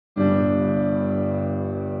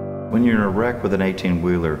When you're in a wreck with an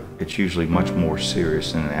 18-wheeler, it's usually much more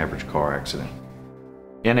serious than an average car accident.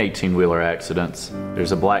 In 18-wheeler accidents,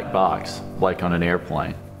 there's a black box, like on an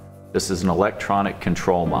airplane. This is an electronic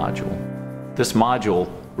control module. This module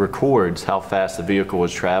records how fast the vehicle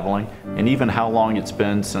was traveling and even how long it's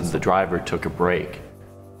been since the driver took a break.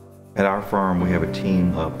 At our firm, we have a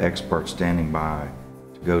team of experts standing by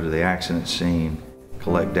to go to the accident scene,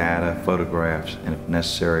 collect data, photographs, and if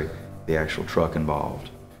necessary, the actual truck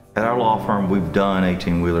involved. At our law firm, we've done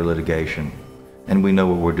 18-wheeler litigation, and we know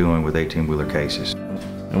what we're doing with 18-wheeler cases.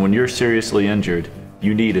 And when you're seriously injured,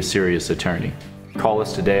 you need a serious attorney. Call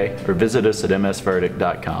us today or visit us at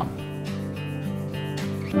msverdict.com.